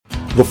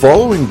The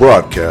following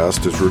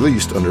broadcast is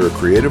released under a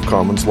Creative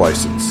Commons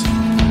license.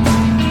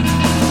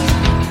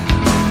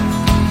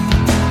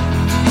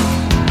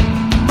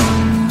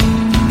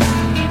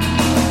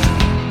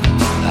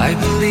 I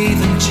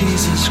believe in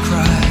Jesus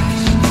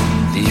Christ,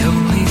 the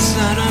only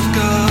Son of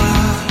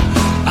God.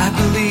 I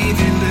believe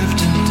He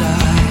lived and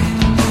died,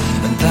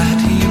 and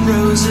that He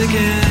rose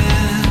again.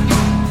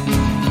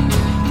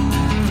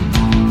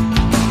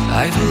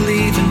 I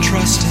believe and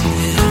trust in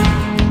Him.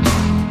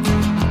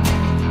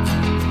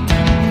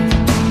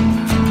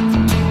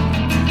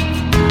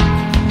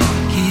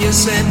 He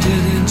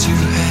ascended into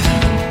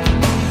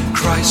heaven.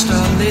 Christ,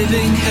 our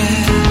living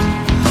head,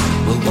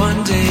 will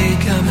one day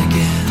come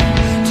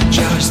again to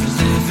judge the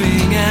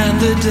living and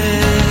the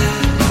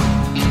dead.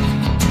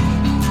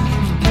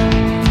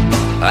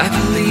 I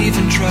believe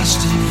and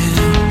trust in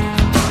Him.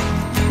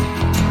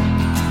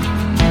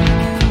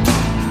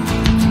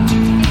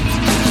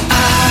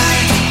 I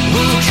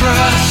will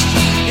trust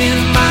in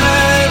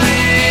my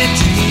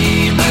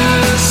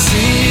Redeemer,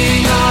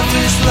 sing of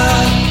His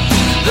love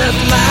that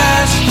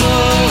lasts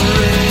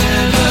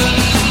forever,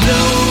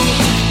 know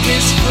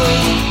His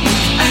full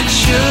and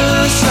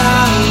sure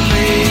salvation.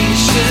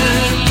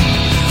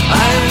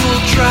 I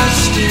will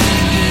trust in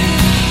Him.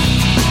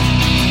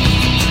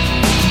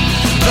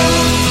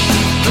 Though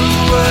the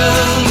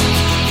world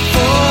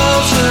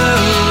falls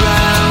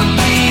around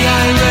me,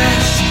 I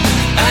rest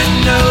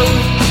and know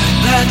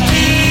that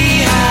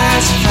He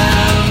has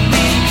found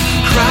me.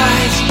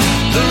 Christ,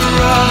 the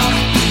rock,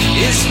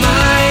 is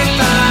my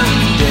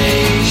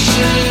foundation.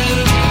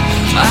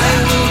 I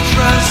will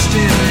trust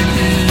in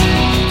Him.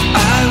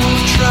 I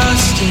will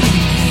trust in Him.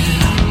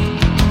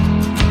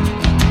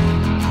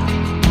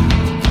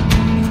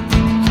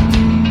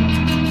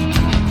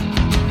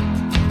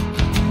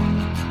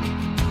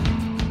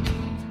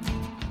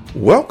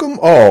 Welcome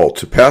all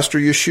to Pastor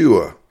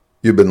Yeshua.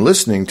 You've been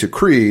listening to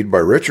Creed by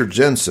Richard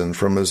Jensen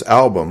from his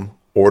album,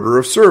 Order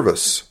of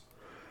Service.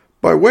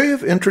 By way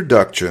of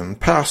introduction,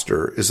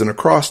 Pastor is an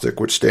acrostic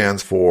which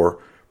stands for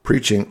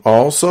preaching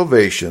all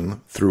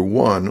salvation through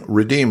one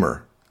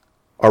Redeemer.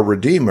 Our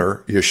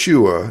Redeemer,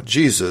 Yeshua,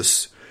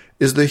 Jesus,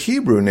 is the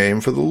Hebrew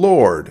name for the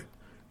Lord.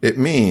 It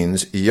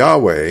means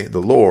Yahweh,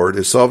 the Lord,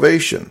 is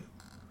salvation.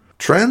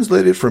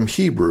 Translated from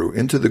Hebrew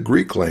into the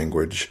Greek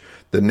language,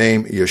 the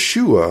name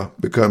Yeshua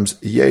becomes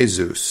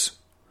Jesus.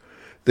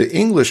 The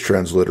English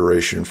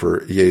transliteration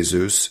for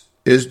Jesus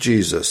is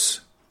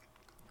Jesus.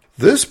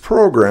 This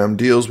program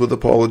deals with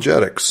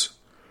apologetics,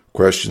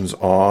 questions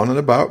on and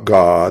about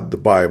God, the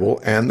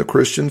Bible, and the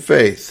Christian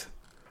faith.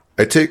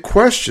 I take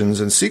questions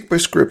and seek by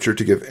Scripture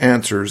to give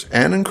answers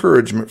and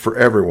encouragement for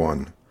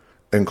everyone,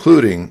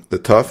 including the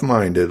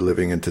tough-minded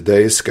living in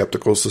today's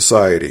skeptical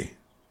society.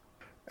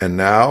 And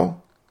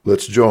now,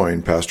 let's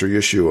join Pastor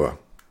Yeshua.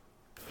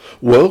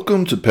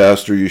 Welcome to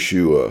Pastor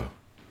Yeshua.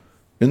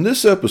 In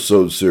this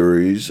episode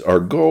series, our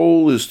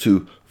goal is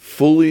to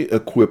fully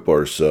equip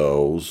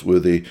ourselves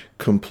with a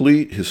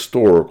complete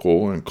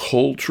historical and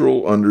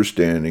cultural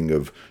understanding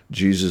of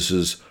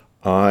Jesus'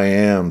 I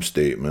am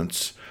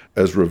statements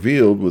as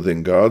revealed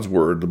within God's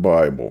Word, the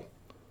Bible.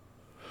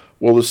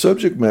 While the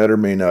subject matter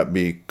may not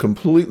be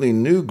completely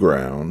new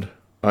ground,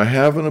 I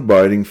have an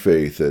abiding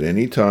faith that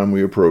any time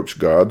we approach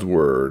God's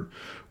Word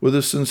with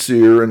a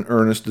sincere and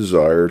earnest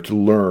desire to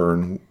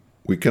learn,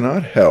 we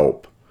cannot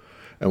help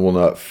and will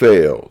not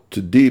fail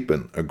to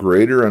deepen a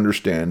greater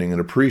understanding and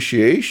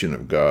appreciation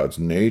of God's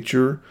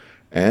nature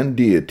and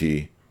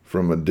deity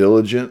from a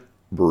diligent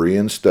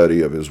Berean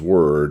study of His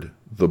Word,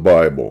 the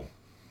Bible.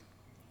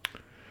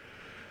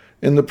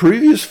 In the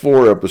previous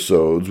 4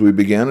 episodes, we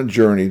began a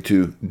journey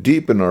to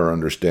deepen our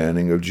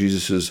understanding of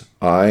Jesus'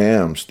 I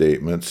am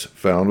statements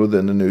found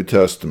within the New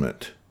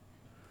Testament.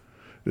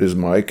 It is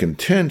my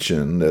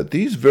contention that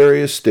these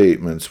various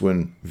statements,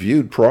 when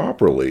viewed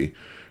properly,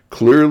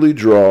 clearly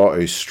draw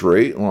a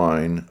straight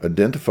line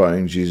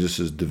identifying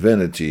Jesus'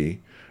 divinity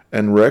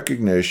and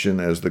recognition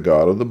as the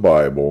God of the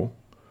Bible,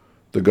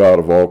 the God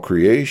of all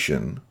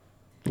creation,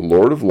 the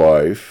Lord of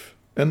life,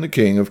 and the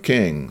King of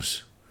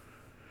kings.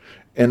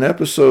 In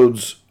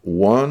episodes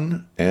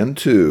 1 and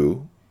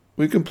 2,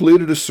 we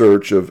completed a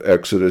search of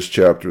Exodus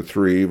chapter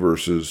 3,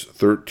 verses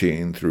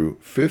 13 through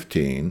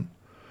 15,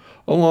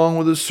 along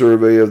with a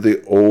survey of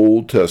the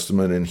Old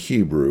Testament in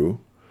Hebrew,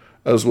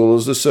 as well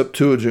as the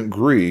Septuagint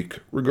Greek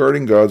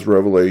regarding God's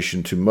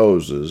revelation to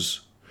Moses,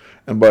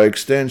 and by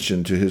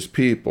extension to His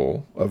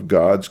people, of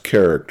God's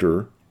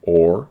character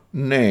or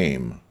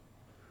name.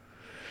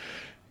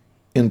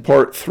 In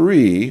part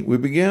 3, we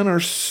began our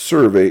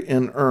survey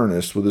in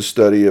earnest with a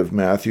study of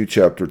Matthew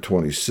chapter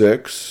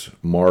 26,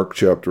 Mark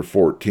chapter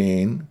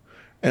 14,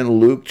 and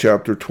Luke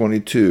chapter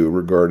 22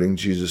 regarding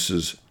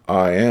Jesus'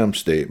 I am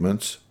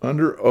statements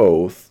under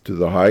oath to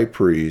the high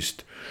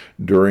priest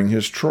during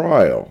His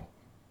trial.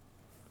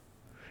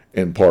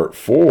 In part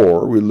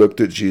 4, we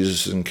looked at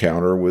Jesus'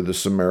 encounter with the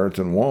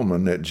Samaritan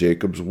woman at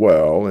Jacob's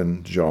well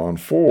in John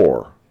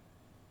 4.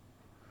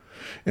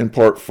 In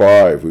part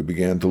 5, we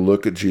began to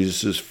look at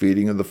Jesus'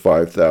 feeding of the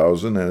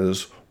 5,000 and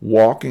His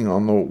walking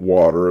on the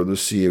water of the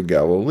Sea of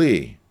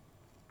Galilee.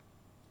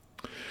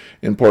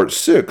 In part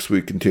 6,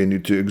 we continue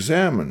to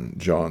examine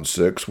John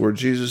 6, where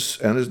Jesus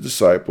and his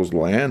disciples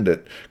land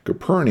at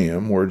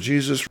Capernaum, where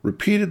Jesus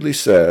repeatedly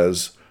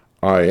says,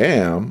 "I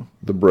am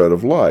the bread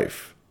of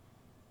life."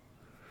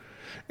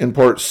 In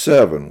part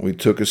 7, we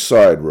took a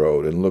side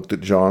road and looked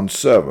at John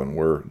 7,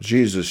 where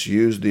Jesus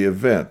used the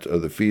event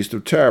of the Feast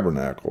of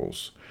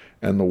Tabernacles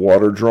and the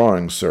water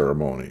drawing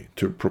ceremony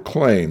to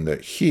proclaim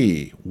that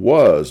he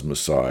was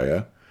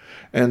Messiah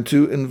and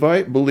to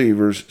invite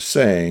believers,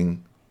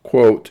 saying,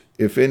 quote,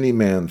 "If any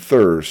man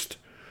thirst,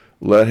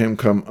 let him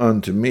come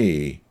unto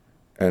me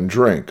and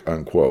drink,"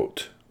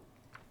 unquote.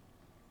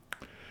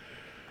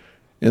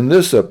 In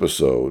this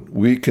episode,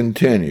 we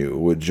continue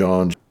with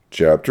John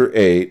chapter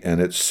 8,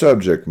 and its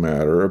subject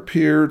matter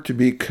appear to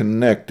be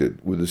connected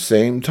with the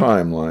same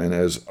timeline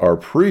as our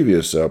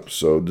previous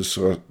episode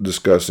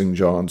discussing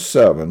John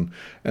 7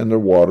 and the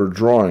water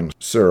drawing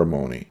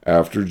ceremony.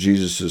 After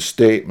Jesus'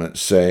 statement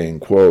saying,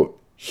 quote,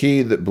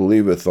 "He that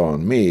believeth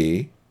on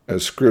me,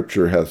 as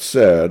Scripture hath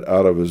said,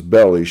 out of his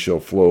belly shall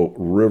flow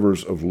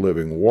rivers of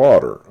living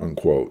water,"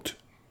 unquote.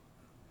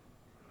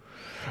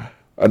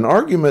 An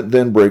argument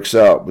then breaks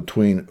out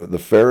between the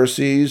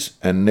Pharisees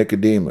and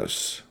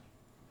Nicodemus.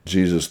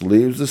 Jesus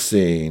leaves the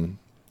scene,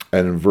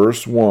 and in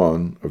verse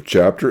 1 of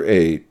chapter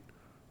 8,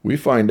 we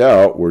find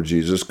out where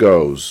Jesus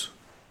goes.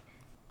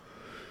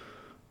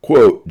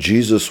 Quote,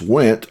 "Jesus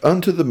went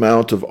unto the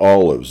Mount of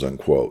Olives,"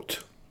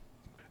 unquote.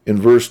 In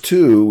verse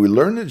 2, we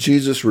learn that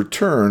Jesus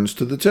returns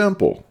to the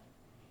temple.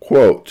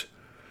 Quote,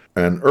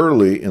 "And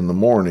early in the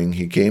morning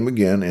he came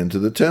again into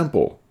the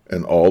temple,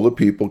 and all the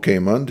people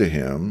came unto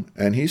him,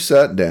 and he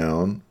sat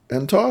down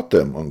and taught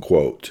them,"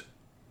 unquote.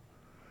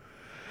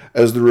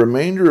 As the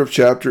remainder of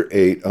chapter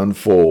 8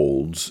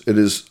 unfolds, it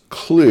is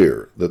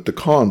clear that the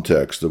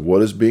context of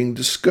what is being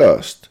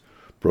discussed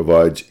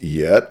provides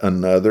yet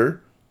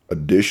another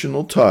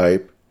additional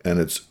type and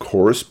its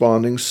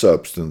corresponding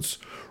substance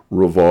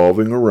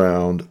revolving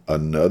around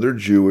another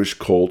Jewish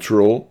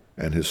cultural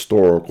and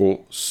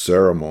historical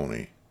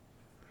ceremony.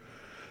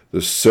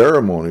 The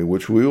ceremony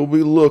which we will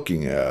be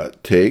looking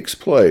at takes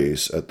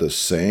place at the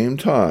same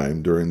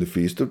time during the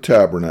Feast of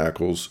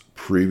Tabernacles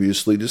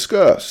previously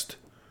discussed.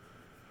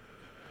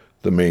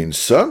 The main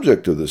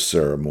subject of the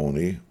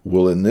ceremony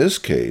will in this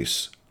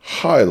case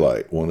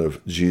highlight one of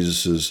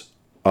Jesus'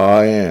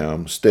 "I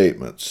am"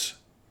 statements.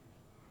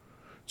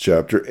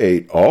 Chapter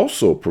 8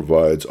 also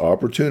provides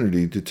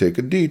opportunity to take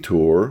a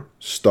detour,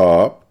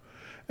 stop,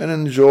 and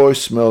enjoy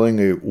smelling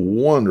a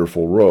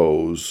wonderful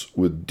rose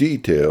with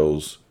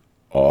details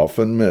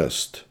often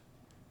missed.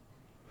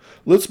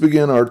 Let's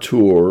begin our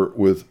tour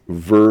with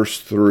verse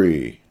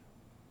 3.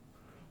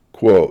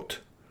 Quote,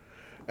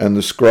 "And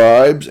the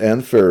scribes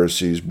and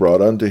Pharisees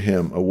brought unto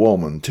him a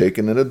woman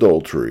taken in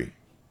adultery.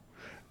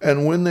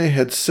 And when they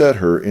had set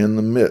her in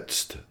the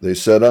midst, they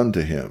said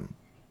unto him,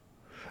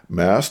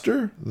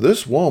 Master,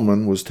 this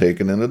woman was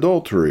taken in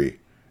adultery,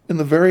 in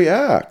the very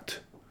act.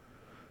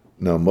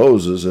 Now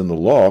Moses in the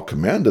law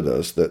commanded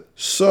us that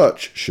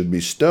such should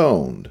be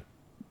stoned.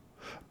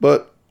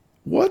 But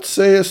what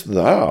sayest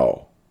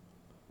thou?"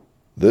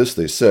 This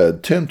they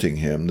said, tempting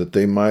him, that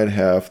they might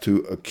have to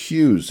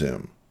accuse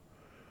him.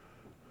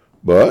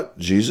 But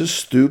Jesus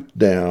stooped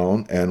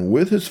down, and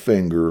with his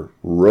finger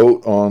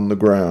wrote on the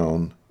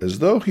ground, as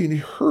though he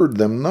heard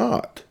them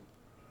not.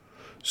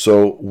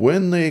 So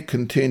when they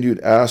continued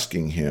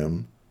asking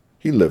him,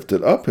 he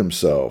lifted up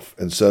himself,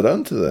 and said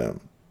unto them,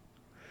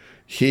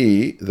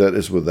 He that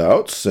is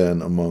without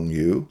sin among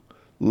you,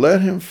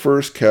 let him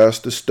first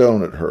cast a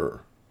stone at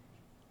her.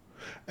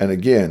 And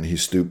again he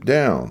stooped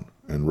down,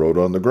 and wrote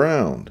on the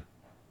ground.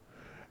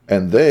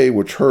 And they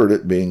which heard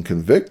it, being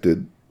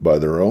convicted by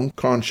their own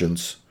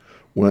conscience,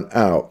 went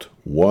out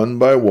one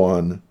by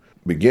one,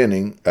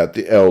 beginning at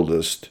the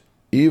eldest,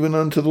 even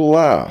unto the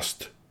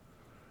last.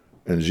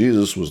 And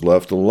Jesus was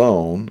left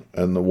alone,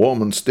 and the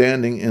woman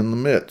standing in the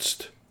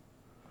midst.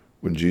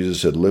 When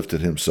Jesus had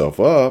lifted himself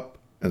up,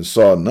 and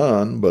saw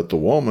none but the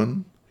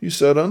woman, he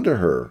said unto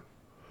her,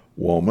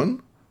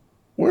 Woman,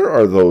 where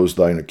are those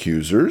thine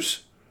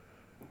accusers?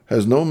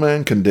 Has no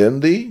man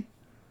condemned thee?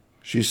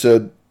 She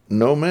said,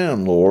 No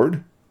man,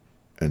 Lord.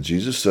 And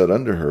Jesus said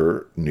unto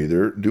her,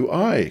 Neither do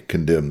I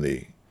condemn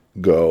thee.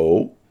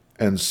 Go,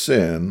 and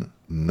sin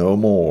no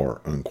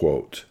more.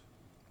 Unquote.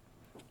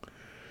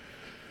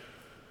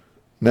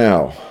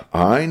 Now,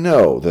 I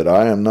know that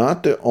I am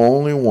not the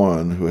only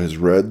one who has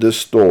read this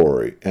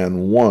story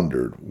and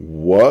wondered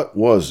what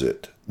was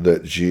it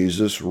that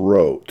Jesus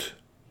wrote.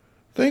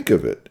 Think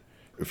of it.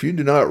 If you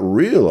do not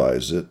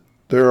realize it,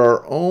 there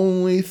are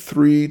only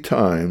 3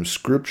 times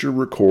Scripture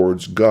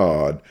records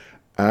God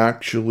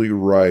actually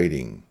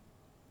writing.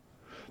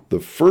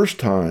 The first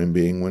time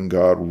being when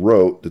God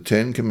wrote the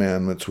 10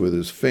 Commandments with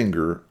his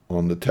finger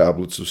on the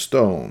tablets of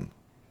stone.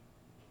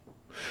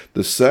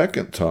 The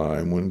second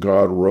time when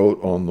God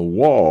wrote on the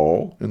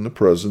wall in the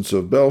presence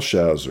of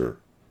Belshazzar.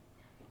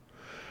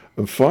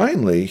 And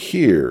finally,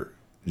 here,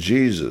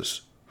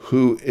 Jesus,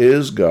 who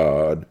is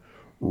God,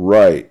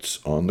 writes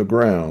on the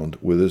ground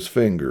with his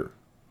finger.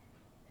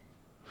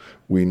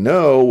 We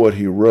know what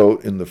he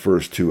wrote in the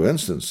first two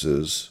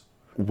instances,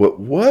 but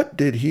what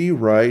did he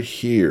write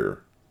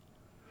here?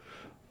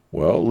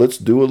 Well, let's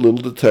do a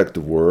little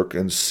detective work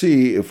and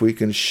see if we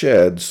can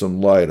shed some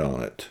light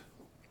on it.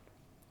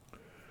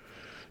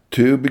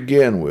 To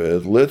begin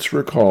with, let's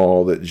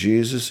recall that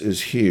Jesus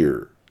is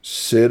here,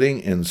 sitting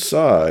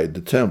inside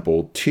the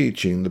temple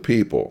teaching the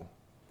people.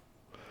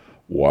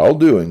 While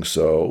doing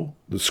so,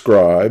 the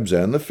scribes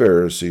and the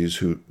Pharisees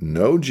who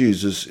know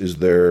Jesus is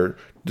there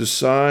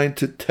decide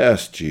to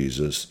test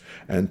Jesus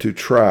and to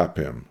trap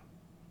him.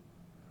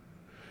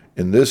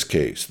 In this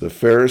case, the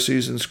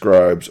Pharisees and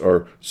scribes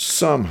are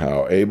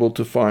somehow able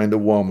to find a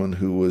woman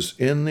who was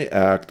in the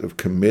act of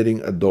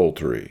committing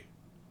adultery.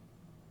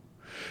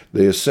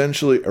 They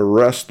essentially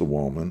arrest the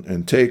woman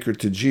and take her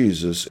to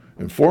Jesus,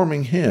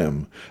 informing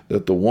him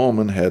that the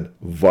woman had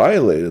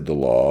violated the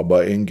law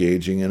by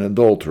engaging in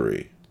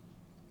adultery.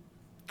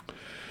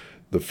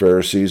 The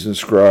Pharisees and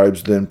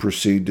scribes then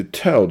proceed to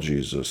tell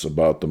Jesus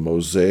about the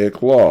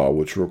Mosaic law,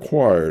 which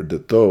required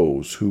that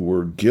those who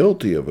were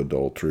guilty of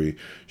adultery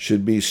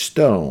should be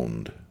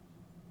stoned.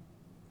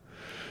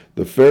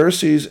 The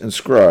Pharisees and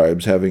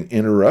scribes, having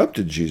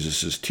interrupted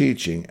Jesus'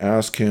 teaching,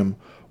 ask him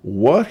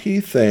what he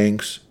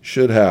thinks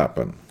should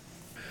happen.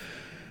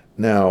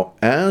 Now,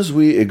 as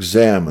we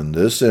examine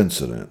this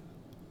incident,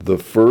 the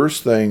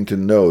first thing to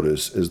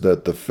notice is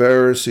that the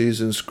Pharisees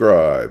and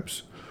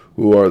scribes,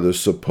 who are the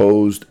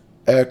supposed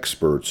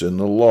experts in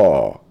the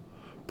law,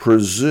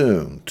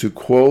 presume to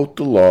quote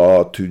the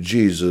law to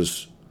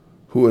Jesus,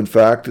 who in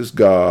fact is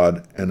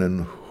God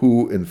and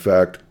who in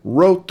fact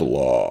wrote the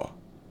law.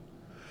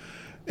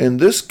 In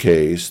this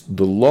case,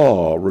 the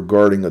law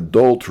regarding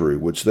adultery,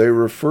 which they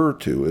refer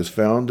to, is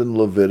found in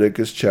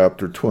Leviticus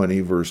chapter 20,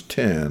 verse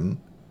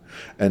 10,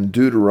 and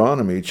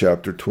Deuteronomy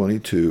chapter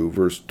 22,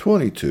 verse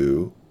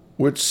 22,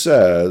 which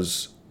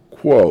says,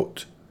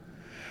 quote,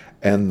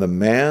 "And the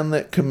man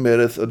that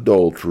committeth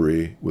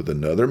adultery with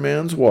another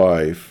man's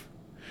wife,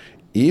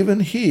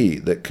 even he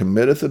that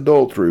committeth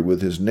adultery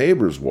with his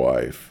neighbor's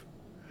wife,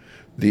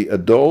 the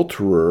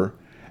adulterer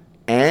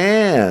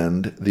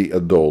and the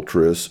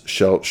adulteress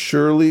shall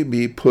surely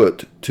be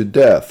put to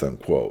death,"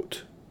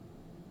 unquote.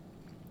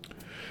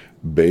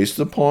 Based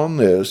upon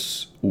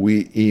this,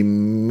 we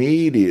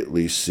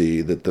immediately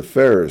see that the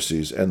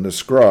Pharisees and the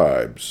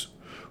scribes,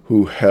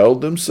 who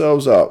held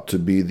themselves out to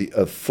be the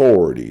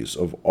authorities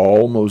of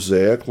all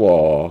Mosaic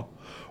law,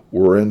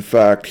 were in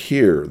fact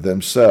here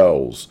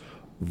themselves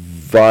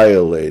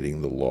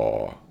violating the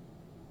law.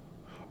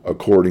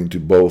 According to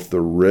both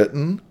the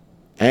written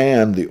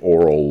and the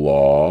oral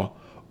law,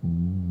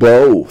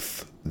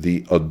 both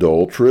the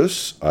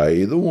adulteress,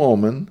 i.e. the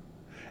woman,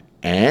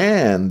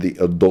 and the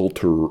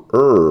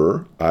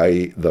adulterer,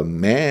 i.e. the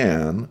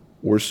man,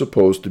 were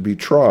supposed to be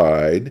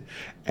tried,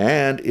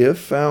 and if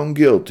found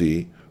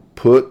guilty,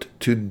 put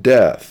to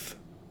death.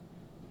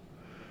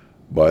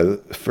 By the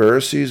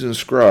Pharisees and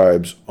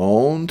scribes'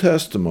 own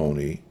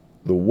testimony,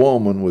 the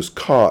woman was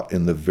caught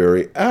in the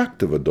very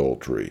act of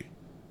adultery.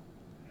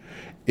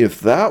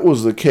 If that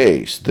was the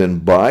case, then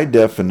by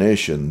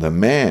definition, the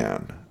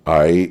man,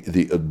 i.e.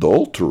 the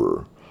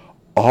adulterer,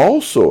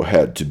 also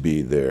had to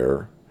be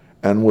there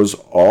and was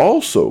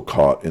also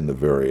caught in the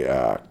very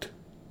act.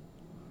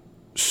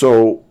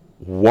 So,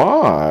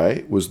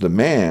 why was the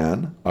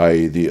man,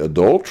 i.e. the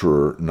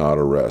adulterer, not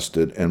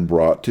arrested and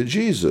brought to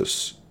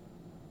Jesus?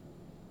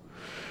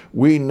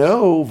 We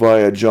know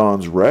via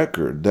John's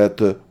record that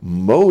the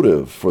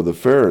motive for the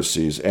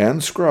Pharisees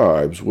and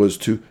scribes was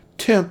to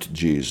tempt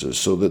Jesus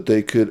so that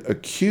they could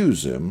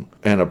accuse him,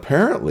 and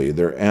apparently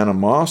their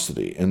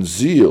animosity and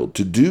zeal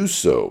to do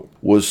so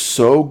was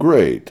so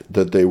great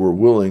that they were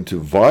willing to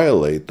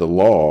violate the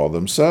law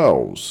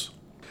themselves.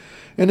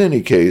 In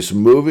any case,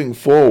 moving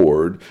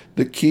forward,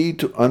 the key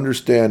to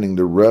understanding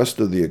the rest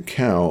of the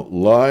account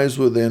lies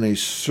within a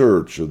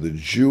search of the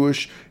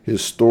Jewish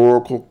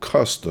historical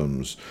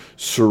customs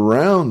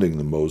surrounding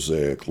the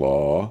Mosaic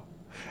law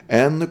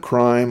and the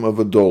crime of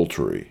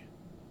adultery.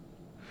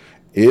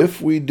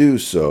 If we do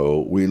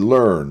so, we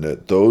learn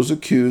that those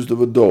accused of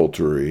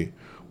adultery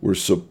were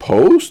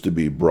supposed to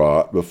be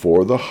brought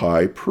before the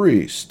high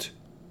priest.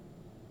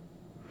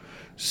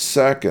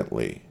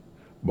 Secondly,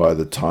 by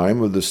the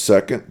time of the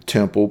Second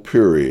Temple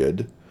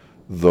period,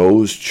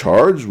 those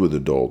charged with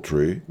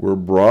adultery were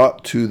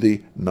brought to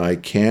the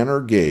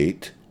Nicanor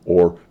Gate,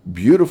 or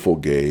Beautiful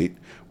Gate,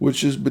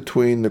 which is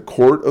between the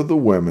court of the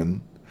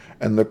women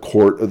and the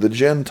court of the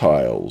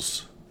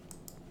Gentiles.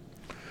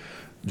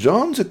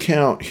 John's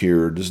account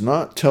here does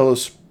not tell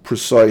us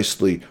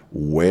precisely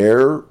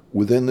where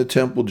within the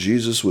temple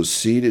Jesus was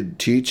seated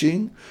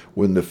teaching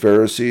when the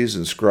Pharisees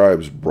and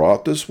scribes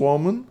brought this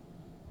woman.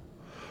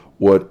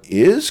 What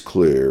is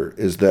clear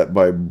is that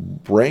by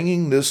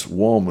bringing this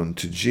woman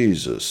to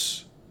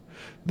Jesus,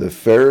 the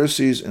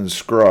Pharisees and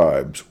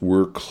scribes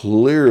were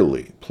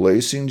clearly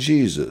placing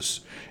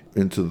Jesus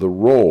into the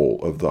role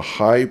of the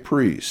high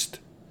priest.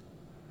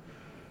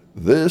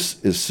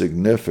 This is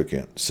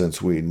significant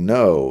since we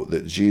know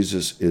that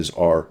Jesus is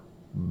our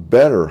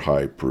better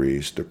high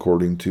priest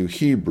according to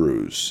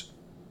Hebrews.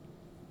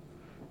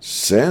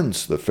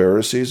 Since the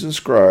Pharisees and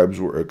scribes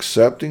were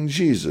accepting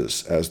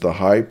Jesus as the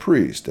high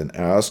priest and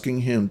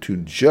asking him to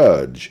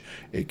judge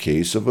a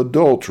case of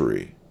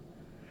adultery,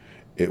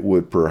 it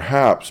would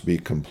perhaps be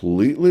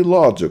completely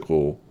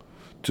logical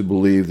to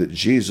believe that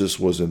Jesus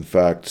was in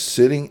fact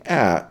sitting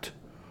at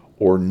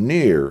or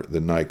near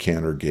the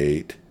Nicanor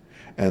gate,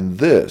 and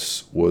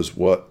this was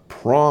what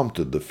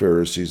prompted the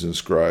Pharisees and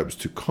scribes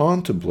to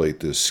contemplate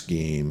this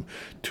scheme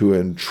to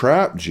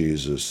entrap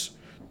Jesus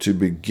to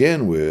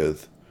begin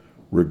with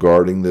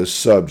regarding this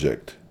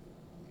subject.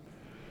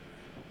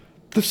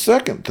 The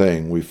second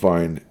thing we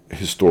find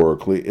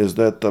historically is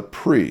that the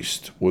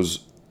priest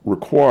was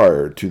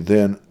required to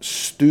then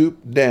stoop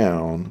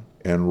down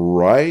and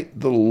write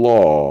the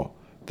law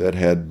that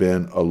had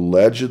been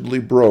allegedly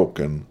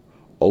broken,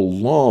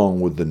 along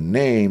with the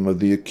name of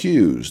the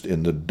accused,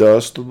 in the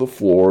dust of the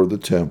floor of the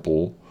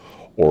temple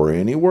or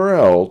anywhere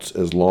else,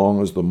 as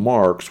long as the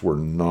marks were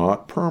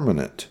not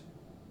permanent.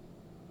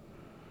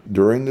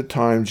 During the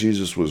time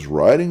Jesus was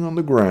writing on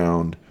the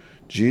ground,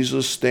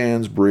 Jesus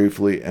stands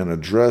briefly and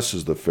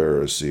addresses the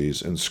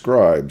Pharisees and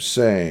scribes,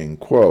 saying,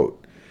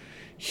 quote,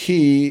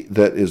 "He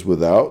that is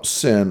without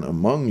sin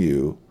among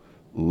you,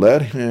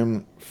 let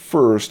him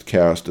first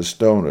cast a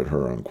stone at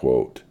her,"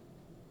 unquote.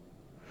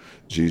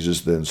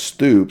 Jesus then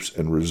stoops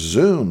and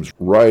resumes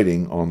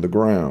writing on the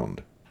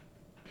ground.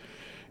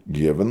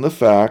 Given the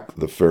fact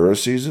the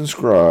Pharisees and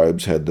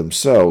scribes had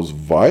themselves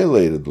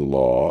violated the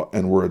law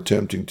and were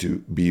attempting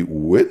to be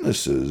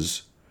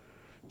witnesses,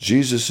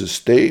 Jesus'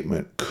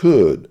 statement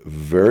could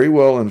very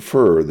well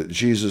infer that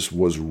Jesus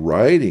was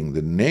writing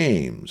the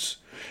names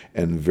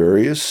and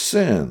various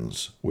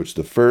sins which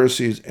the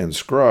Pharisees and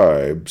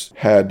scribes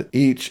had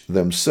each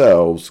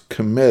themselves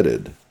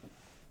committed.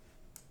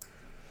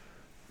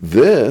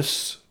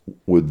 This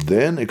would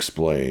then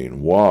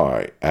explain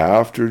why,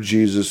 after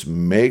Jesus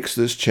makes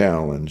this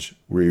challenge,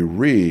 we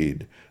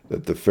read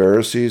that the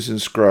Pharisees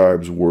and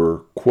scribes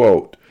were,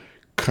 quote,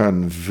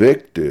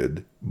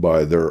 "convicted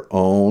by their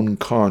own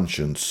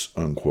conscience,"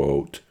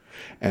 unquote,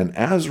 and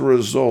as a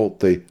result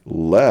they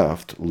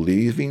left,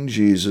 leaving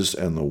Jesus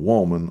and the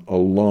woman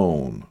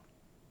alone.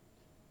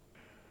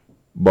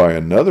 By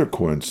another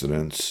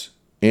coincidence,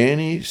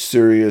 any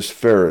serious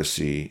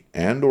Pharisee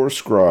and or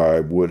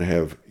scribe would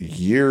have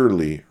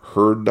yearly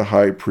heard the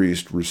high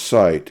priest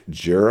recite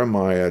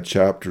Jeremiah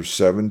chapter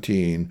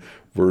 17,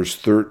 verse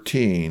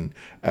 13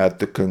 at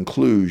the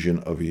conclusion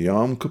of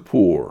Yom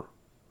Kippur.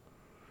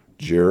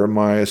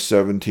 Jeremiah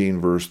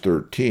 17, verse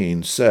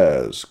 13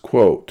 says,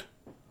 quote,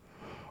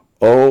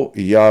 "O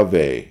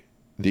Yahweh,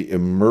 the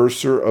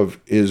immerser of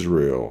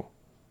Israel,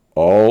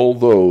 all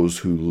those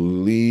who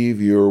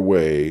leave your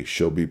way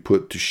shall be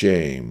put to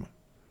shame.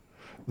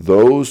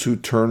 Those who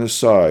turn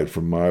aside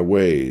from my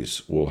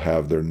ways will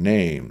have their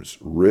names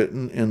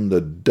written in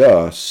the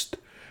dust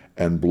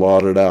and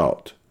blotted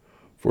out,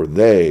 for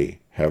they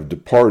have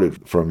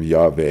departed from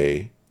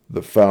Yahweh,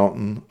 the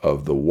fountain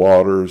of the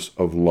waters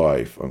of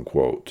life,"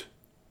 unquote.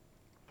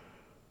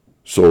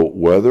 So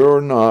whether or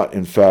not,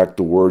 in fact,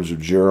 the words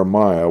of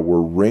Jeremiah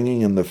were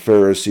ringing in the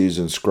Pharisees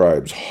and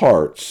scribes'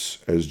 hearts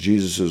as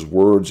Jesus'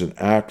 words and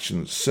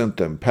actions sent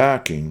them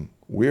packing,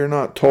 we are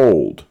not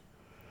told.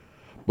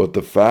 But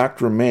the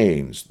fact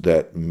remains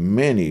that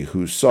many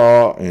who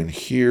saw and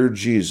hear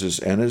Jesus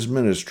and his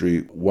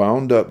ministry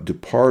wound up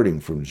departing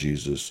from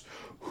Jesus,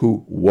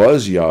 who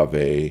was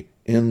Yahweh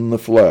in the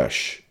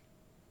flesh.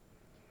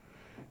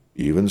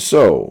 Even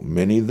so,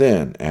 many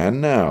then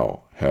and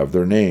now have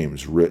their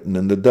names written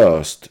in the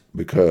dust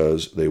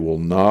because they will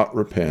not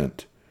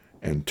repent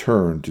and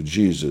turn to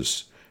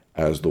Jesus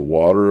as the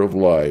water of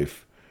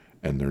life,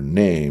 and their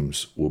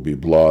names will be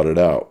blotted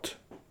out.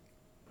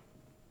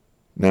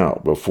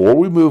 Now, before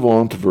we move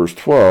on to verse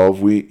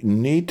 12, we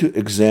need to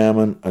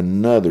examine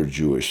another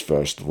Jewish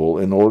festival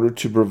in order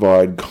to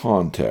provide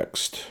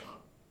context.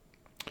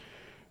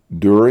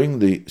 During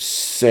the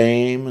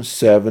same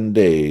 7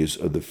 days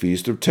of the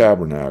Feast of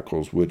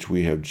Tabernacles, which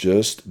we have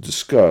just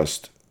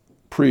discussed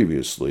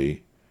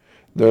previously,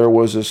 there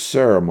was a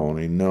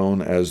ceremony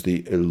known as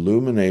the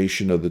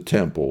illumination of the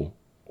temple,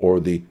 or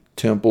the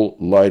temple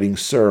lighting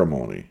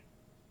ceremony.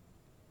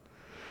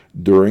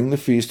 During the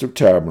Feast of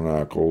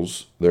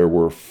Tabernacles, there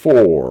were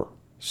 4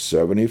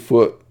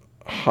 70-foot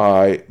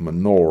high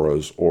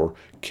menorahs or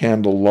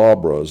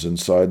candelabras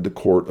inside the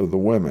court of the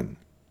women.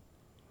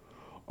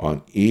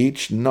 On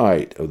each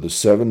night of the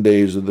 7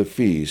 days of the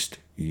feast,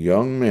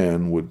 young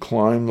men would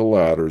climb the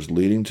ladders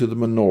leading to the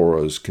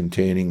menorahs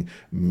containing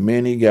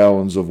many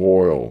gallons of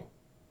oil.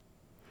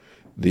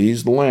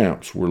 These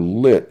lamps were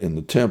lit in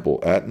the temple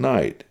at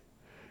night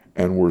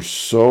and were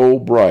so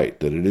bright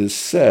that it is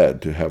said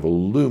to have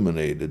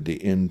illuminated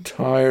the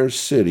entire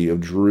city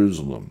of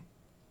Jerusalem.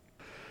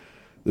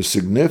 The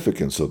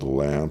significance of the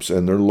lamps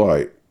and their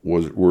light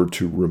were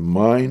to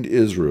remind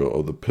Israel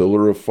of the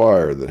pillar of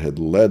fire that had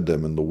led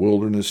them in the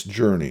wilderness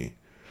journey,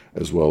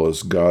 as well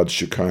as God's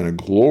Shekinah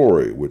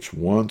glory, which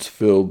once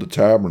filled the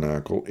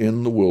tabernacle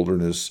in the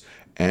wilderness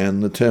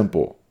and the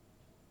temple.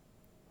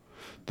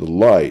 The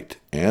light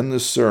and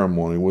this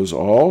ceremony was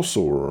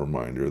also a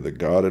reminder that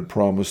God had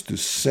promised to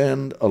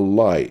send a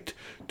light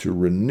to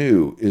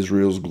renew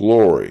Israel's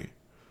glory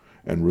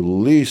and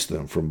release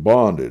them from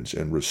bondage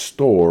and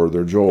restore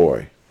their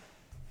joy.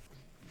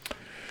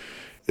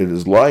 It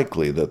is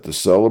likely that the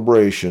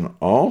celebration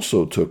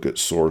also took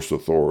its source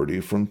authority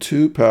from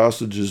two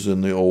passages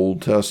in the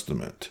Old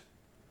Testament.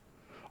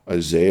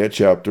 Isaiah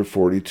chapter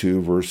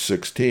 42, verse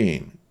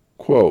 16,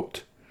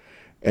 quote,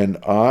 "And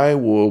I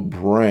will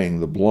bring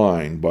the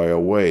blind by a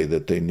way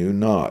that they knew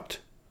not.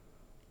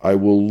 I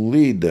will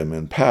lead them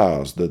in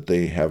paths that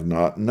they have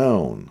not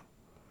known.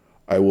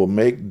 I will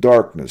make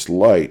darkness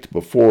light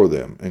before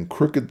them, and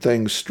crooked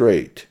things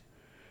straight.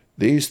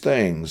 These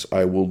things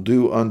I will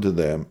do unto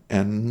them,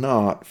 and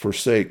not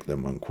forsake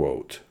them,"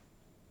 unquote.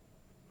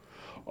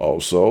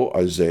 Also,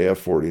 Isaiah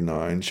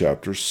 49,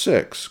 chapter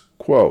 6,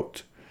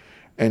 quote,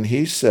 "And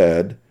he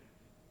said,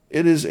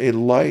 It is a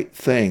light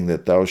thing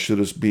that thou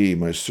shouldest be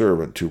my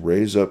servant to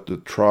raise up the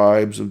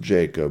tribes of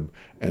Jacob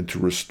and to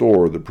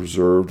restore the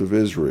preserved of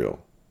Israel.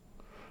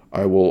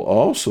 I will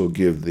also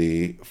give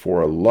thee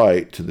for a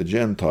light to the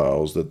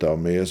Gentiles, that thou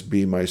mayest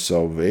be my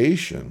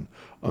salvation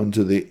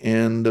unto the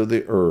end of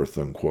the earth,"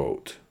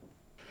 unquote.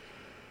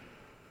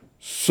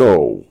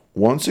 So,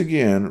 once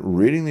again,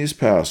 reading these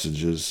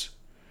passages,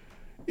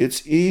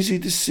 it's easy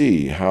to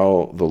see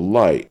how the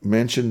light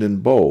mentioned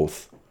in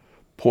both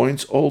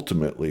points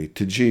ultimately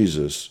to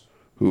Jesus,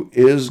 who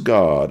is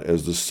God,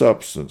 as the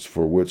substance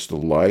for which the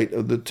light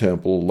of the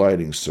temple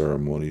lighting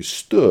ceremony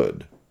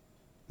stood.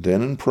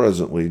 Then and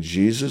presently,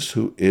 Jesus,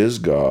 who is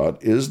God,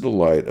 is the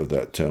light of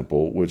that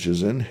temple which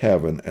is in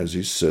heaven as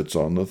he sits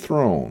on the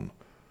throne.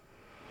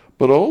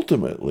 But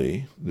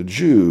ultimately, the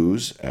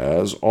Jews,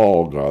 as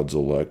all God's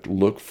elect,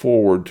 look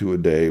forward to a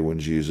day when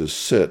Jesus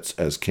sits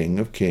as King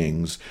of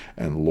Kings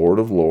and Lord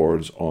of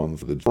Lords on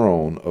the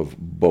throne of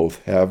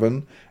both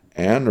heaven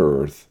and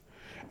earth,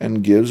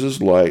 and gives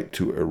his light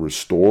to a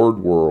restored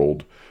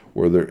world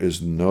where there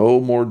is no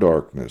more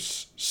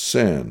darkness,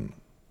 sin,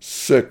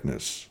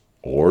 sickness,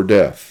 or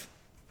death.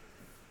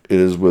 It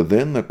is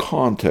within the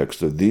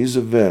context of these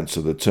events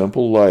of the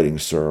temple lighting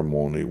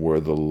ceremony where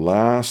the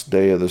last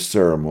day of the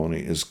ceremony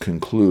is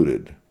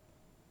concluded.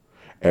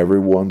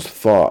 Everyone's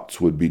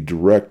thoughts would be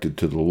directed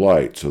to the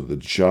lights of the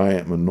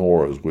giant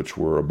menorahs which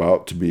were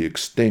about to be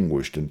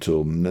extinguished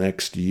until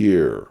next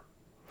year.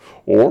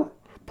 Or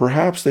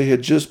perhaps they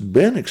had just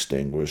been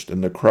extinguished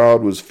and the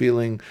crowd was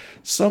feeling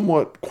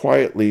somewhat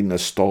quietly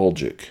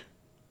nostalgic.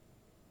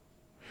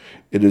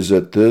 It is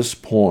at this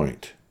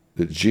point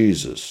that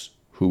Jesus,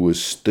 who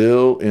is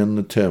still in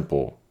the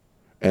temple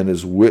and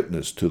is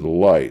witness to the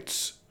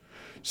lights,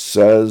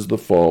 says the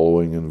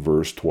following in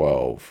verse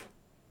 12,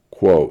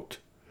 quote,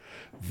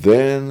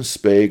 "Then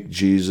spake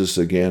Jesus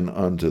again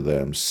unto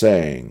them,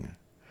 saying,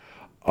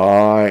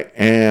 I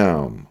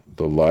am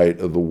the light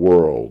of the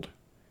world.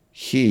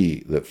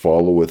 He that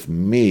followeth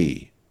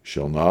me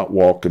shall not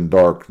walk in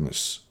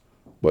darkness,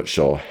 but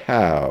shall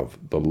have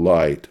the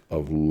light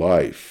of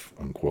life,"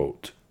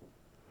 unquote.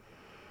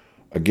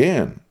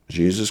 Again,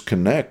 Jesus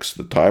connects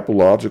the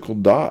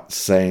typological dots,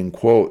 saying,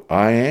 quote,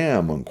 "I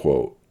am,"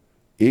 unquote,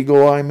 ego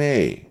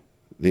eimi,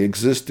 the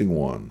existing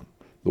one,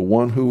 the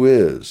one who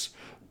is,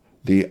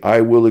 the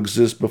I will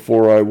exist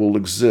before I will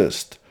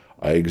exist,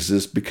 I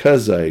exist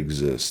because I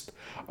exist,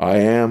 I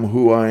am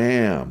who I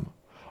am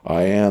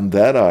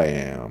that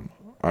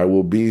I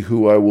will be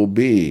who I will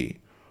be,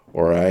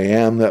 or I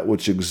am that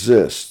which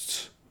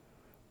exists.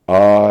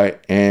 I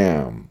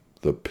am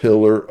the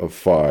pillar of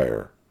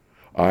fire.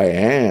 I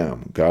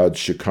am God's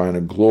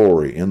Shekinah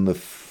glory in the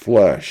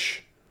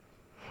flesh.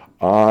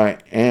 I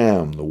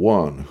am the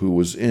one who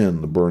was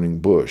in the burning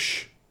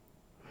bush.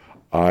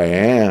 I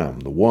am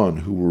the one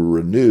who will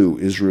renew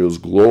Israel's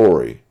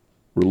glory,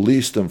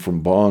 release them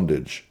from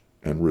bondage,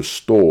 and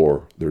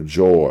restore their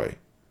joy.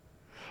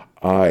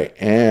 I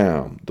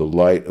am the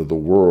light of the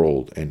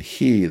world, and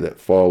he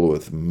that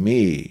followeth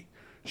me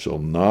shall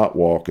not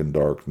walk in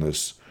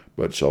darkness,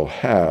 but shall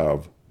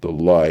have the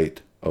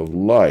light of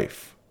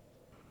life.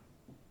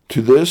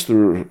 To this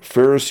the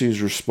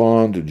Pharisees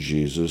responded to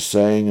Jesus,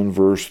 saying in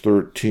verse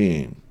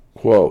 13,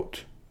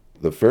 quote,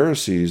 "The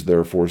Pharisees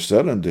therefore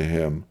said unto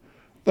him,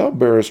 Thou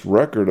bearest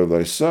record of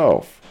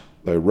thyself.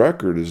 Thy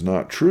record is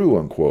not true,"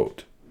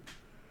 unquote.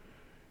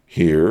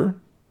 Here,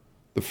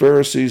 the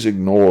Pharisees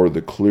ignore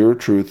the clear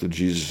truth of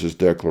Jesus'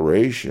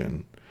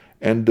 declaration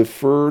and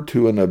defer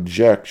to an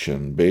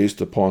objection based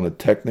upon a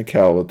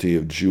technicality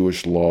of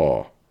Jewish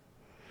law.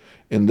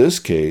 In this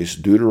case,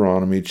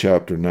 Deuteronomy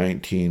chapter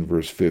 19,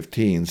 verse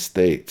 15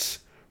 states,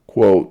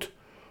 quote,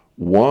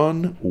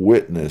 "One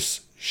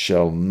witness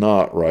shall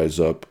not rise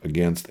up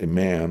against a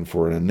man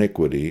for an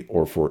iniquity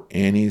or for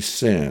any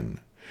sin.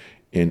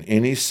 In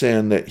any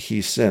sin that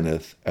he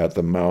sinneth, at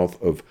the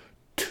mouth of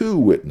 2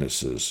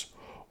 witnesses,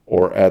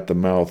 or at the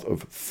mouth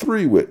of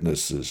 3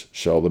 witnesses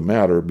shall the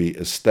matter be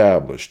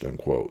established,"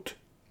 unquote.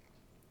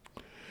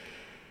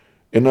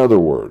 In other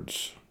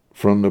words,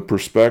 from the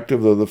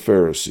perspective of the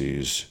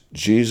Pharisees,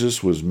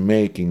 Jesus was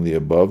making the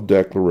above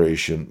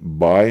declaration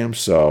by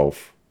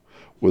himself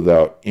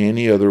without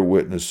any other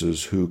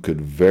witnesses who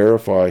could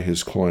verify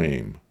his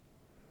claim.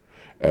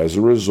 As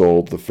a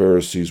result, the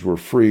Pharisees were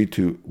free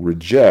to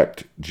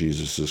reject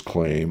Jesus'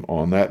 claim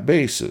on that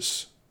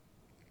basis.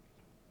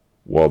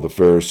 While the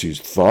Pharisees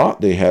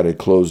thought they had a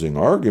closing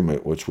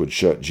argument which would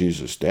shut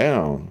Jesus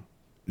down,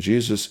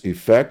 Jesus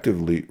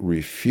effectively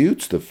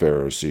refutes the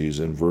Pharisees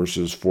in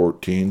verses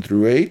 14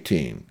 through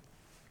 18.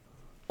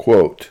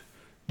 Quote,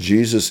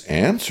 Jesus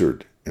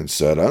answered and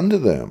said unto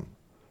them,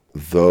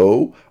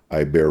 Though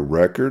I bear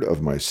record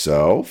of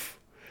myself,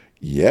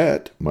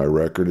 yet my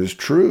record is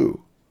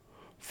true.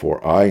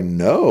 For I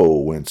know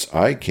whence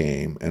I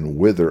came and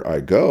whither I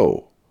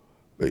go,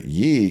 but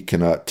ye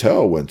cannot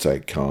tell whence I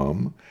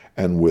come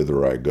and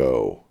whither I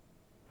go.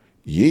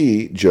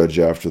 Ye judge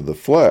after the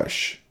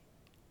flesh,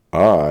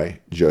 I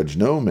judge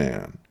no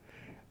man.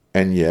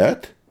 And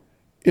yet,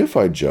 if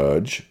I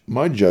judge,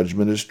 my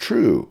judgment is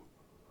true,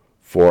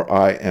 for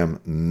I am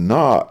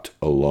not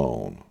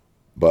alone,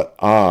 but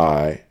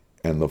I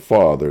and the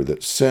Father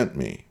that sent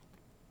me.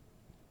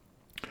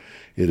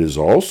 It is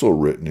also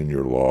written in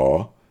your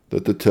law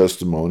that the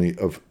testimony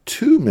of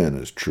 2 men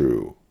is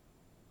true.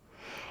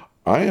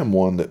 I am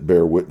one that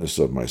bear witness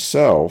of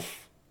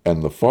myself,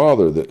 and the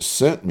Father that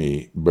sent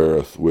me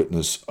beareth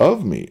witness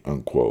of me,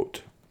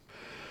 unquote.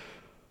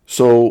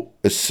 So,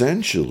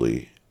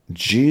 essentially,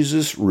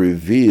 Jesus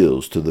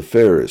reveals to the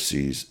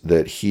Pharisees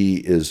that he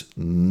is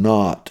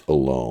not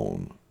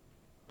alone.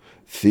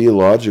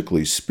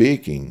 Theologically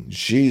speaking,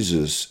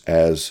 Jesus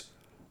as,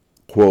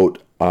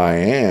 quote, I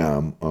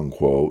am,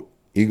 unquote,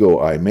 ego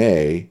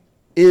eimi,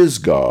 is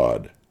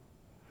God.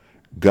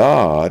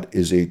 God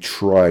is a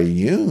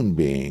triune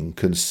being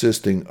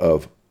consisting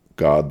of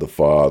God the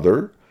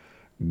Father,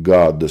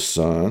 God the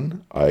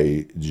Son,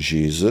 i.e.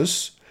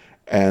 Jesus,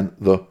 and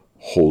the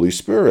Holy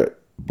Spirit,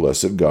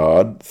 blessed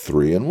God,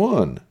 3 in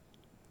 1.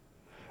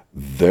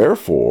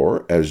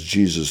 Therefore, as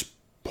Jesus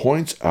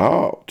points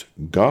out,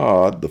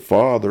 God the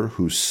Father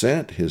who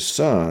sent his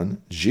Son,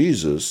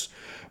 Jesus,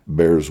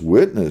 bears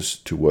witness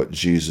to what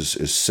Jesus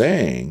is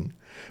saying,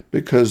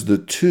 because the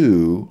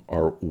two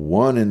are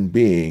one in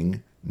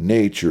being,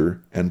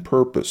 nature, and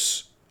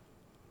purpose.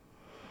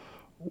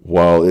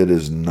 While it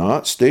is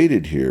not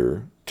stated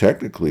here,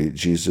 technically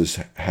Jesus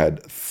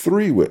had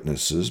 3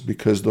 witnesses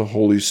because the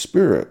Holy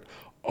Spirit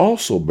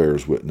also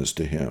bears witness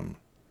to him.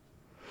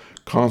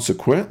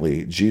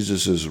 Consequently,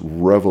 Jesus'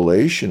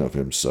 revelation of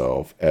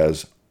himself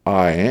as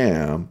I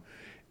am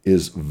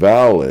is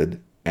valid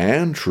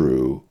and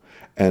true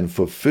and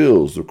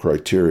fulfills the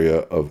criteria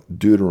of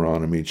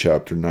Deuteronomy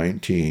chapter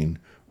 19,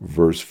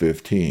 verse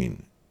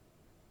 15.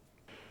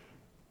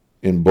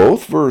 In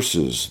both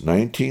verses,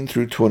 19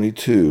 through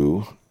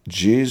 22,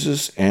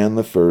 Jesus and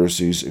the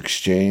Pharisees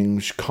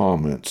exchange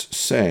comments,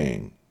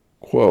 saying,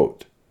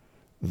 quote,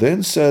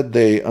 Then said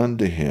they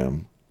unto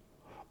him,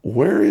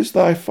 Where is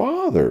thy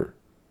Father?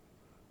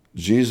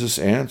 Jesus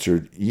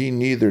answered, Ye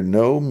neither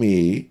know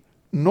me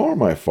nor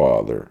my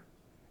Father.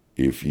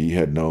 If ye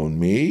had known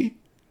me,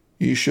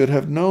 ye should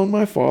have known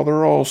my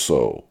Father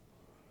also.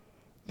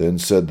 Then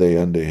said they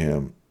unto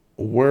him,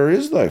 Where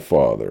is thy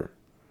Father?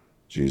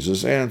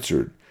 Jesus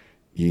answered,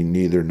 Ye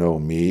neither know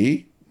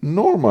me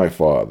nor my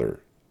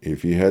Father.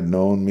 If ye had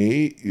known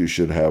me, you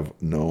should have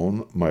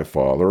known my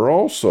Father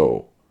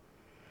also.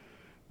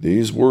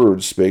 These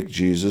words spake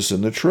Jesus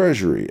in the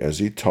treasury, as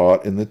he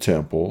taught in the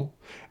temple,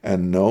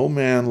 and no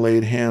man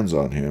laid hands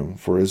on him,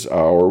 for his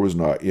hour was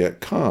not yet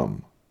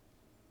come.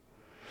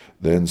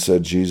 Then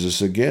said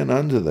Jesus again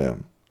unto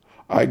them,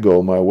 I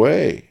go my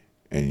way,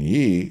 and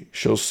ye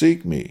shall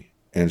seek me,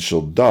 and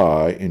shall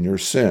die in your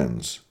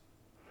sins.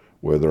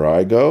 Whither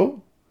I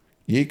go,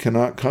 ye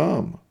cannot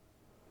come.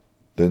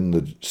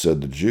 Then said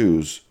the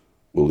Jews,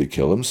 Will he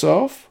kill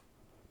himself?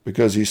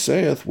 Because he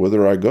saith,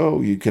 Whither I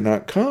go, ye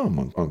cannot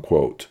come,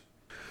 unquote.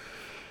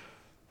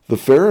 The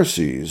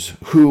Pharisees,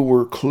 who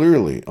were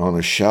clearly on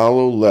a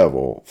shallow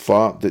level,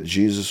 thought that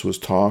Jesus was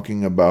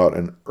talking about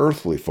an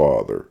earthly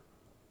father.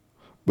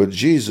 But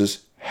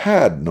Jesus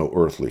had no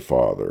earthly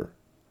father.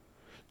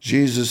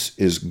 Jesus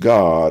is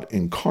God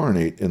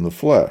incarnate in the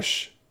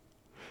flesh.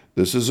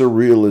 This is a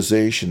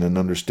realization and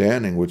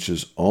understanding which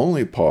is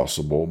only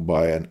possible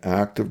by an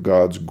act of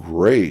God's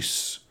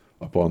grace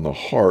upon the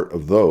heart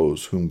of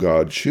those whom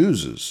God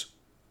chooses.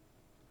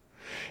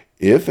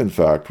 If, in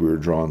fact, we are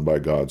drawn by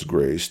God's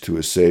grace to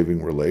a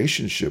saving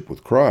relationship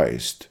with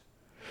Christ,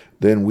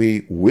 then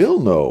we will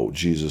know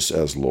Jesus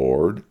as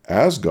Lord,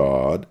 as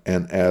God,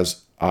 and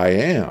as I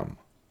am.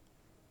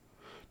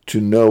 To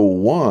know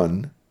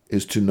one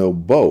is to know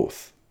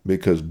both,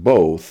 because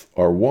both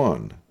are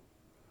one.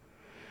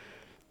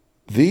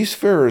 These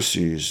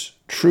Pharisees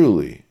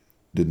truly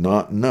did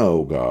not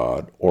know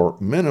God, or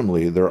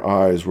minimally their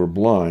eyes were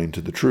blind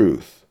to the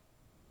truth.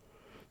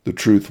 The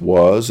truth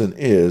was and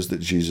is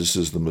that Jesus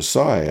is the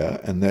Messiah,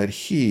 and that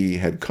he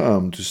had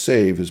come to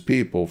save his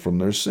people from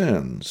their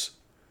sins.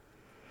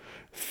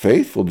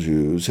 Faithful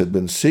Jews had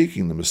been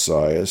seeking the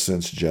Messiah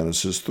since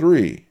Genesis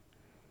 3.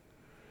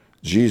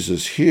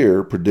 Jesus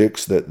here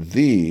predicts that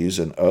these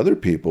and other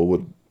people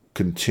would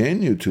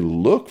continue to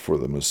look for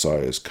the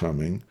Messiah's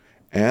coming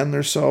and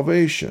their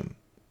salvation.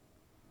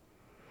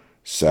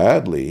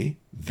 Sadly,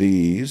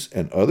 these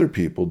and other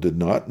people did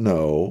not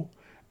know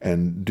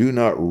and do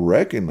not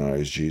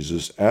recognize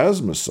Jesus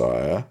as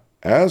Messiah,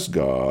 as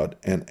God,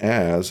 and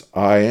as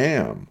I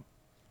am.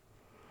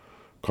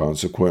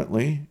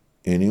 Consequently,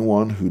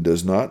 anyone who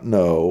does not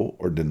know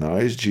or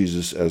denies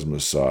Jesus as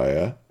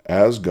Messiah,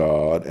 as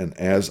God, and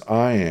as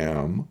I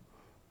am,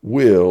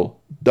 will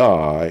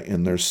die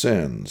in their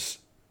sins.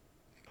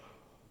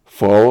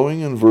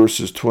 Following in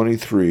verses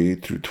 23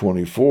 through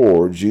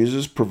 24,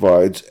 Jesus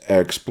provides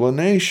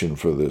explanation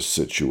for this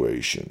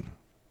situation.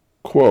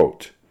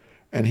 Quote,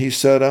 "And he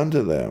said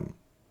unto them,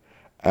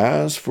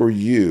 As for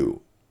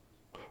you,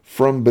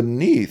 from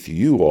beneath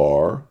you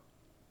are,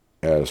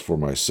 as for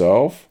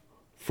myself,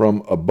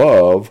 from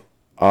above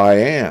I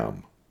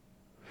am.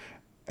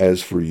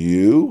 As for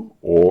you,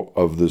 or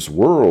of this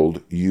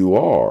world you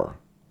are.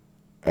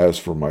 As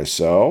for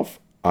myself,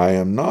 I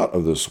am not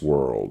of this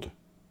world.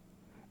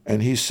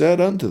 And he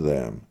said unto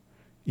them,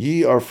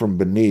 Ye are from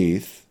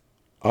beneath,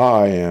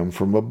 I am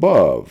from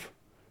above.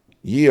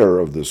 Ye are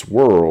of this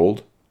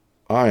world,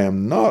 I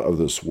am not of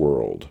this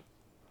world.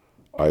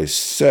 I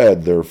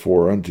said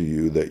therefore unto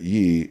you that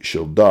ye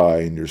shall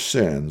die in your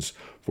sins,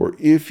 for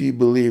if ye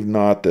believe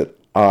not that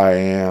I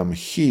am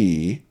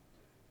he,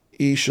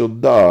 ye shall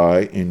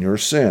die in your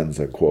sins."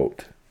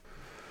 Unquote.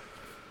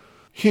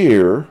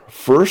 Here,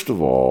 first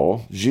of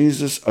all,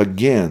 Jesus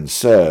again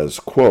says,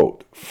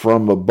 quote,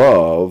 "From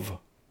above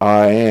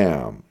I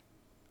am,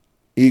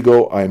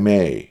 ego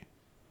eimi.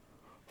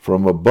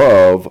 From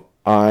above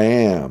I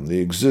am, the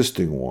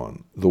existing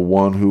one, the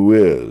one who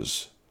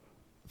is.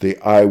 The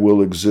I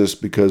will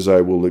exist because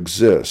I will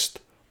exist.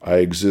 I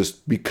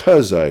exist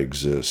because I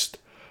exist.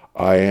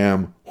 I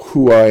am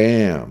who I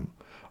am.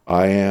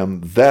 I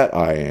am that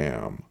I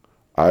am.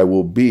 I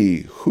will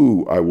be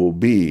who I will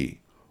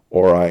be,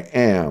 or I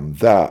am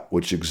that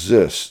which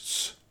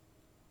exists."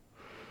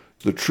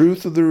 The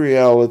truth of the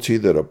reality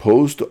that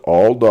opposed to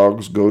all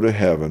dogs go to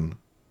heaven,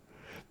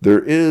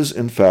 there is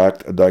in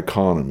fact a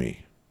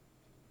dichotomy.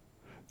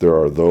 There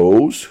are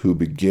those who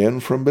begin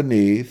from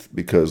beneath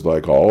because,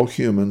 like all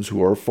humans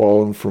who are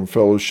fallen from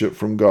fellowship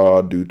from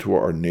God due to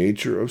our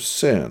nature of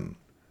sin,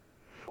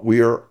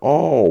 we are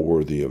all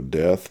worthy of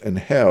death and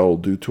hell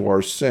due to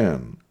our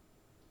sin.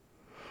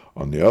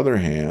 On the other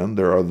hand,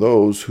 there are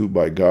those who,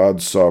 by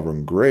God's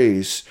sovereign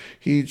grace,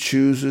 he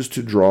chooses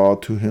to draw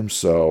to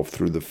himself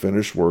through the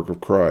finished work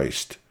of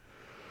Christ.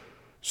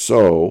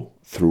 So,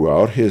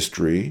 throughout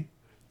history,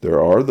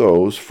 there are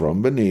those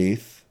from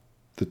beneath,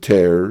 the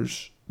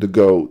tares, the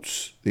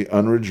goats, the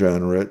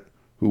unregenerate,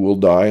 who will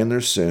die in their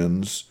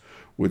sins,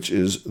 which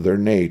is their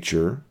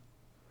nature.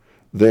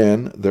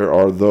 Then there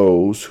are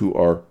those who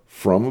are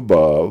from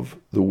above,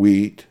 the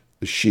wheat,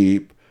 the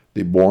sheep,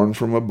 the born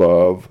from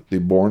above, the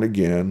born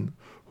again,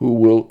 who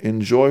will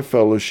enjoy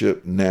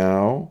fellowship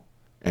now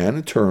and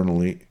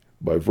eternally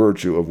by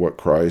virtue of what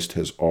Christ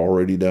has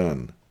already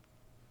done.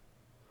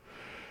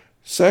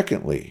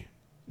 Secondly,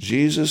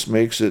 Jesus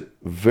makes it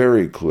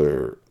very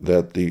clear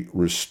that the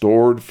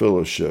restored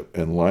fellowship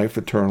and life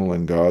eternal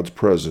in God's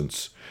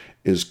presence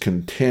is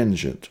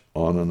contingent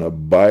on an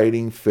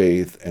abiding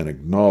faith and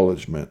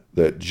acknowledgement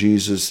that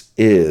Jesus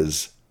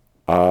is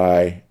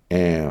I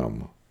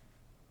am.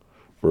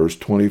 Verse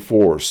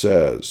 24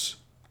 says,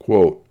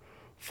 quote,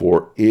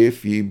 "For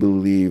if ye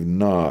believe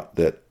not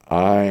that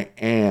I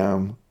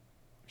am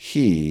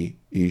he,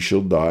 ye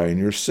shall die in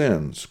your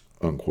sins."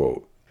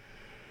 Unquote.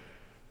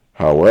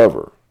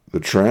 However, the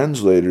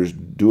translators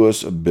do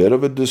us a bit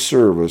of a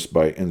disservice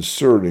by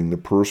inserting the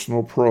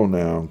personal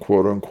pronoun,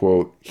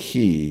 quote-unquote,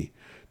 he,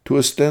 to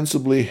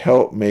ostensibly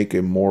help make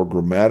a more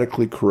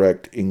grammatically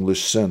correct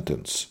English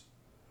sentence.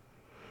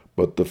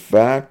 But the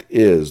fact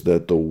is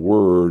that the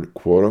word,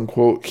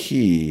 quote-unquote,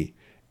 he,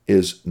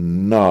 is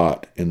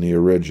not in the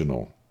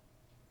original.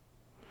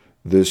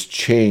 This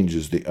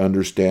changes the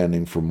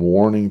understanding from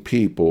warning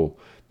people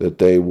that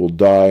they will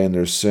die in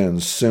their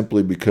sins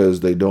simply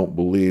because they don't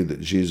believe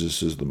that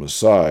Jesus is the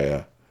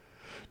Messiah,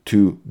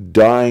 to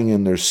dying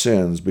in their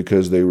sins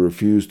because they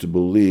refuse to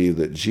believe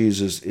that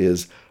Jesus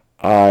is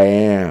I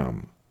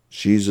am.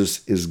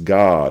 Jesus is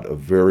God, a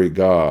very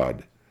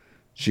God.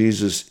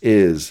 Jesus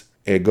is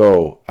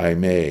ego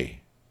eimi.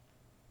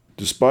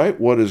 Despite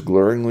what is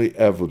glaringly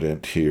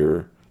evident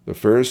here, the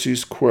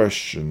Pharisees'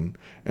 question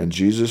and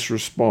Jesus'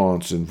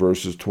 response in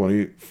verses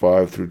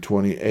 25 through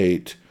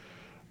 28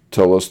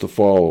 tell us the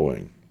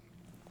following.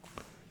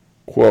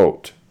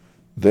 Quote,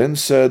 "Then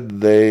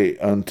said they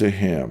unto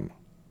him,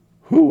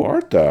 Who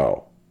art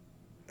thou?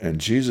 And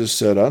Jesus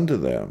said unto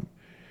them,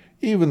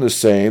 Even the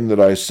same that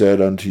I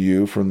said unto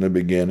you from the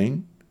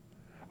beginning.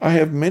 I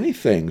have many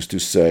things to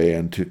say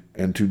and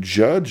to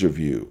judge of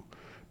you,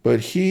 but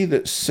he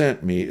that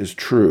sent me is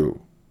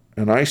true,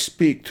 and I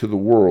speak to the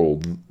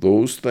world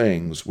those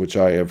things which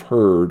I have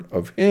heard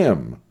of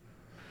him.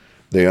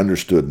 They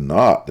understood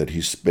not that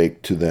he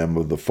spake to them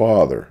of the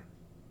Father.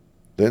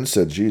 Then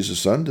said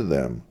Jesus unto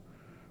them,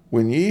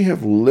 When ye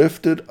have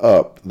lifted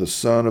up the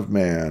Son of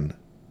Man,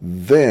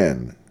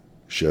 Then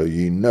shall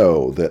ye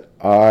know that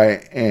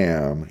I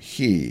am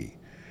he,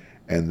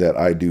 and that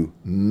I do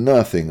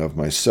nothing of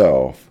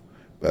myself,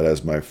 but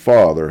as my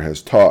Father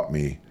has taught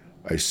me,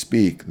 I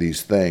speak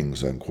these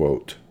things."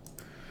 Unquote.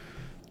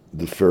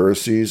 The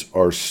Pharisees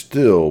are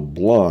still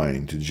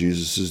blind to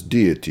Jesus'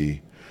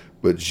 deity,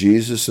 but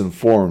Jesus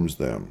informs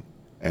them,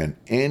 and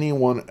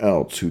anyone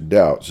else who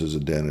doubts his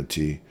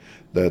identity,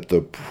 that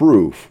the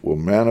proof will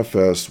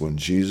manifest when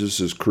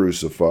Jesus is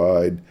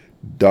crucified,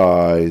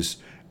 dies,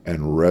 and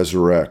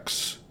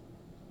resurrects.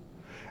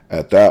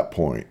 At that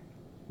point,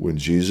 when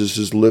Jesus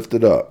is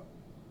lifted up,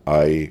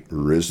 i.e.,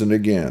 risen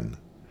again,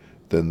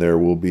 then there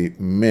will be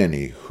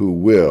many who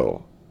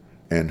will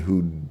and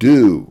who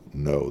do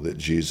know that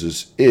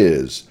Jesus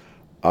is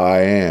I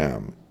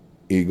am,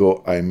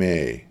 ego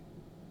eimi.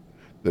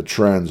 The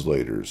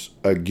translators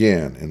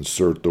again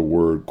insert the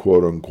word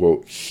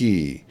quote-unquote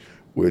he,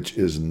 which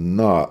is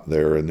not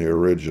there in the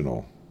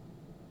original.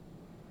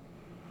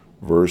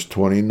 Verse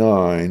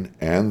 29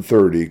 and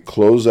 30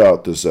 close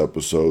out this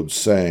episode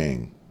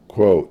saying,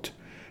 quote,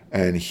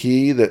 "And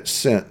he that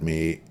sent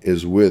me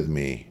is with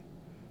me.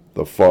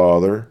 The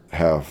Father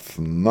hath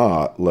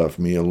not left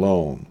me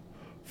alone,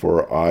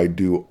 for I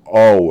do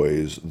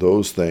always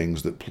those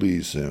things that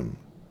please him."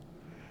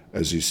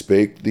 As he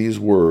spake these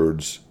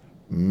words,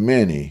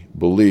 many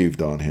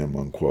believed on him.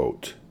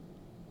 Unquote.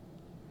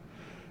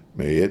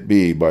 May it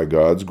be by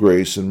God's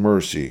grace and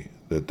mercy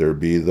that there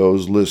be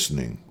those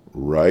listening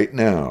right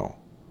now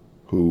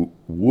who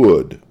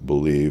would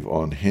believe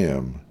on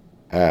him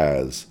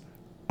as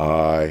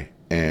I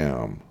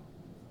am.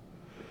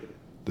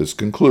 This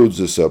concludes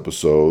this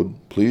episode.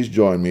 Please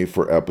join me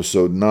for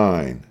episode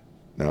 9.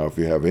 Now, if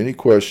you have any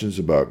questions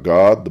about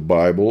God, the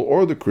Bible,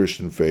 or the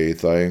Christian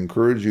faith, I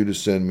encourage you to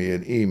send me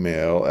an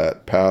email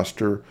at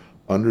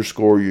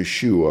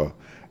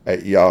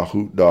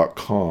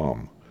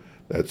pastor_Yeshua@yahoo.com.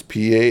 That's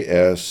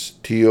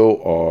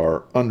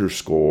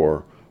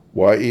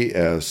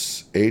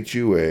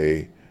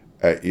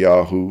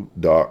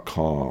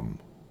pastor_YESHUA@yahoo.com.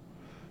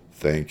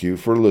 Thank you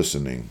for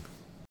listening.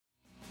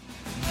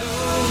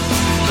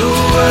 The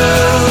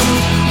world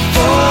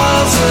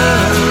falls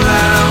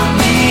around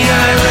me,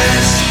 I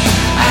rest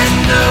and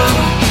know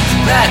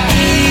that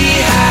he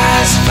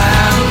has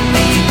found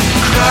me.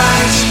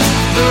 Christ,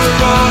 the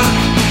rock,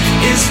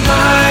 is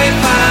my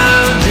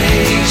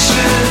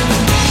foundation.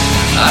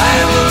 I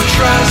will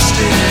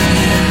trust in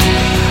him.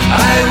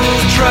 I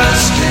will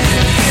trust in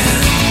him.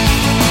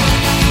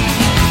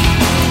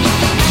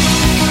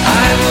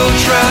 I will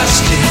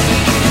trust